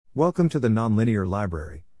Welcome to the Nonlinear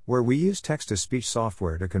Library, where we use text-to-speech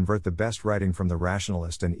software to convert the best writing from the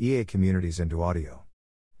Rationalist and EA communities into audio.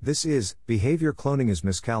 This is Behavior Cloning is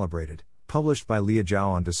Miscalibrated, published by leogao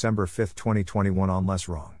on December 5, 2021 on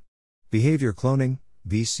LessWrong. Behavior cloning,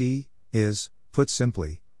 BC, is, put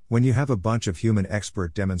simply, when you have a bunch of human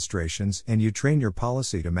expert demonstrations and you train your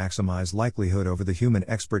policy to maximize likelihood over the human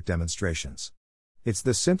expert demonstrations. It's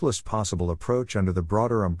the simplest possible approach under the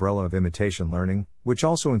broader umbrella of imitation learning, which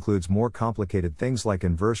also includes more complicated things like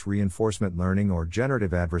inverse reinforcement learning or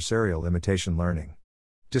generative adversarial imitation learning.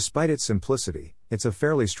 Despite its simplicity, it's a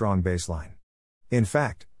fairly strong baseline. In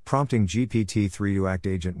fact, prompting GPT-3 to act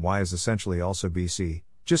Agent Y is essentially also BC,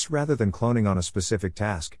 just rather than cloning on a specific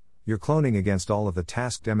task, you're cloning against all of the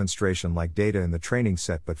task demonstration-like data in the training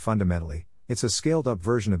set, but fundamentally, it's a scaled-up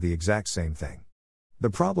version of the exact same thing. The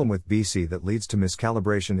problem with BC that leads to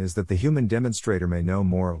miscalibration is that the human demonstrator may know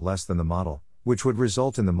more or less than the model, which would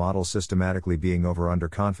result in the model systematically being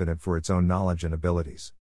underconfident for its own knowledge and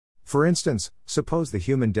abilities. For instance, suppose the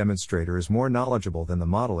human demonstrator is more knowledgeable than the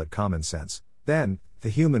model at common sense, then, the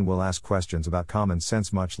human will ask questions about common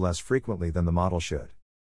sense much less frequently than the model should.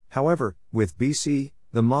 However, with BC,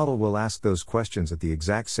 the model will ask those questions at the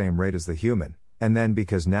exact same rate as the human, and then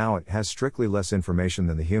because now it has strictly less information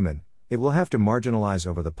than the human, it will have to marginalize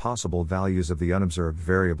over the possible values of the unobserved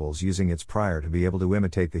variables using its prior to be able to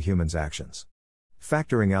imitate the human's actions.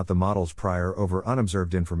 Factoring out the model's prior over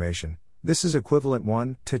unobserved information, this is equivalent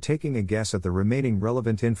 1 to taking a guess at the remaining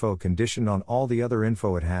relevant info conditioned on all the other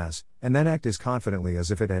info it has, and then act as confidently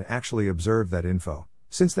as if it had actually observed that info,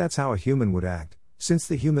 since that's how a human would act, since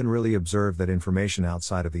the human really observed that information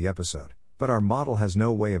outside of the episode, but our model has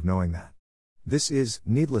no way of knowing that. This is,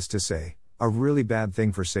 needless to say, a really bad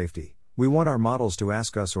thing for safety. We want our models to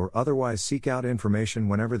ask us or otherwise seek out information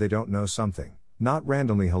whenever they don't know something, not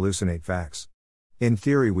randomly hallucinate facts. In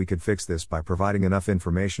theory, we could fix this by providing enough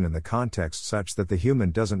information in the context such that the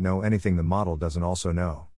human doesn't know anything the model doesn't also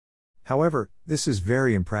know. However, this is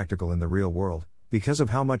very impractical in the real world, because of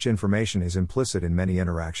how much information is implicit in many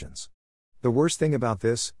interactions. The worst thing about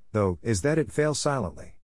this, though, is that it fails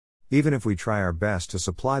silently. Even if we try our best to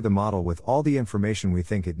supply the model with all the information we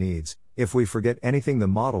think it needs, if we forget anything, the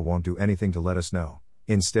model won't do anything to let us know.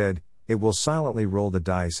 Instead, it will silently roll the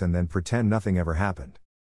dice and then pretend nothing ever happened.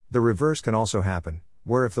 The reverse can also happen,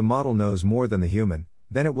 where if the model knows more than the human,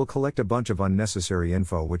 then it will collect a bunch of unnecessary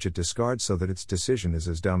info which it discards so that its decision is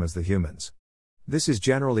as dumb as the human's. This is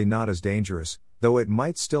generally not as dangerous, though it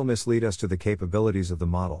might still mislead us to the capabilities of the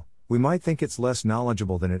model. We might think it's less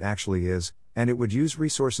knowledgeable than it actually is, and it would use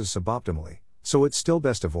resources suboptimally, so it's still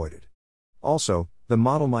best avoided. Also, the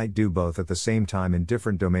model might do both at the same time in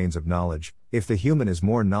different domains of knowledge, if the human is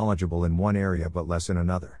more knowledgeable in one area but less in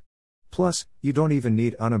another. Plus, you don't even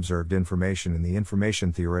need unobserved information in the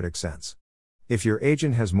information-theoretic sense. If your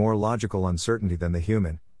agent has more logical uncertainty than the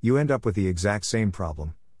human, you end up with the exact same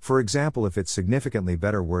problem. For example, if it's significantly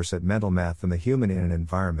worse at mental math than the human in an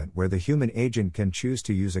environment where the human agent can choose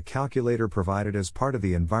to use a calculator provided as part of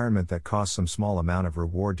the environment that costs some small amount of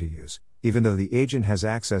reward to use, even though the agent has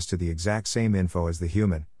access to the exact same info as the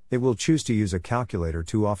human, it will choose to use a calculator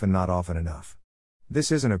too often, not often enough.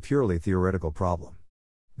 This isn't a purely theoretical problem.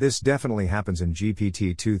 This definitely happens in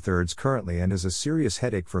GPT 2/3 currently and is a serious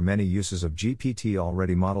headache for many uses of GPT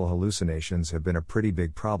already. Model hallucinations have been a pretty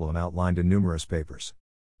big problem outlined in numerous papers.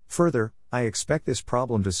 Further, I expect this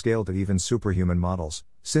problem to scale to even superhuman models,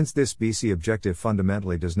 since this BC objective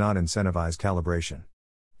fundamentally does not incentivize calibration.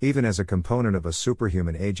 Even as a component of a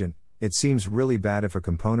superhuman agent, it seems really bad if a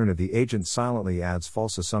component of the agent silently adds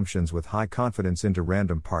false assumptions with high confidence into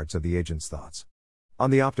random parts of the agent's thoughts.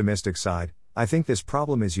 On the optimistic side, I think this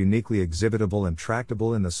problem is uniquely exhibitable and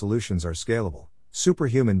tractable and the solutions are scalable.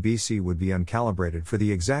 Superhuman BC would be uncalibrated for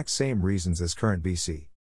the exact same reasons as current BC.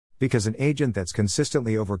 Because an agent that's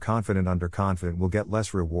consistently overconfident underconfident will get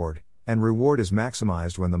less reward, and reward is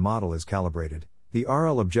maximized when the model is calibrated, the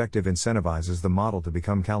RL objective incentivizes the model to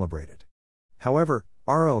become calibrated. However,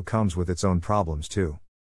 RL comes with its own problems too.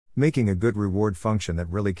 Making a good reward function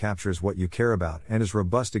that really captures what you care about and is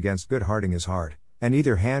robust against good-harding is hard, and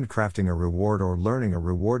either handcrafting a reward or learning a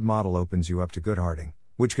reward model opens you up to good-harding,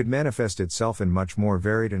 which could manifest itself in much more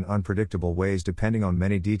varied and unpredictable ways depending on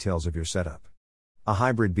many details of your setup. A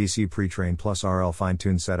hybrid BC pre-trained plus RL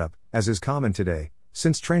fine-tuned setup, as is common today,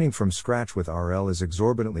 since training from scratch with RL is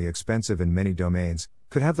exorbitantly expensive in many domains,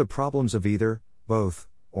 could have the problems of either, both,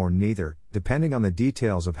 or neither, depending on the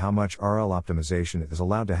details of how much RL optimization is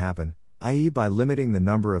allowed to happen, i.e. by limiting the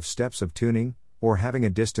number of steps of tuning, or having a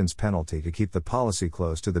distance penalty to keep the policy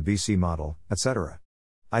close to the BC model, etc.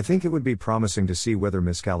 I think it would be promising to see whether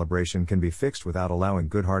miscalibration can be fixed without allowing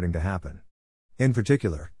good harding to happen. In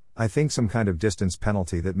particular, I think some kind of distance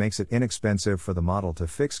penalty that makes it inexpensive for the model to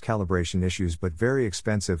fix calibration issues but very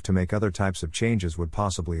expensive to make other types of changes would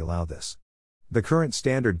possibly allow this. The current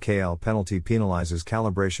standard KL penalty penalizes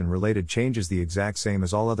calibration-related changes the exact same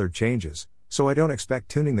as all other changes, so I don't expect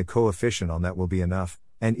tuning the coefficient on that will be enough,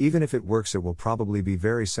 and even if it works it will probably be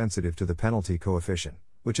very sensitive to the penalty coefficient,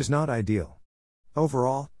 which is not ideal.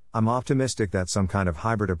 Overall, I'm optimistic that some kind of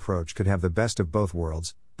hybrid approach could have the best of both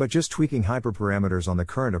worlds, but just tweaking hyperparameters on the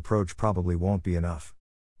current approach probably won't be enough.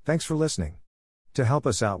 Thanks for listening. To help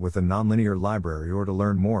us out with the Nonlinear Library or to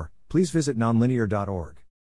learn more, please visit nonlinear.org.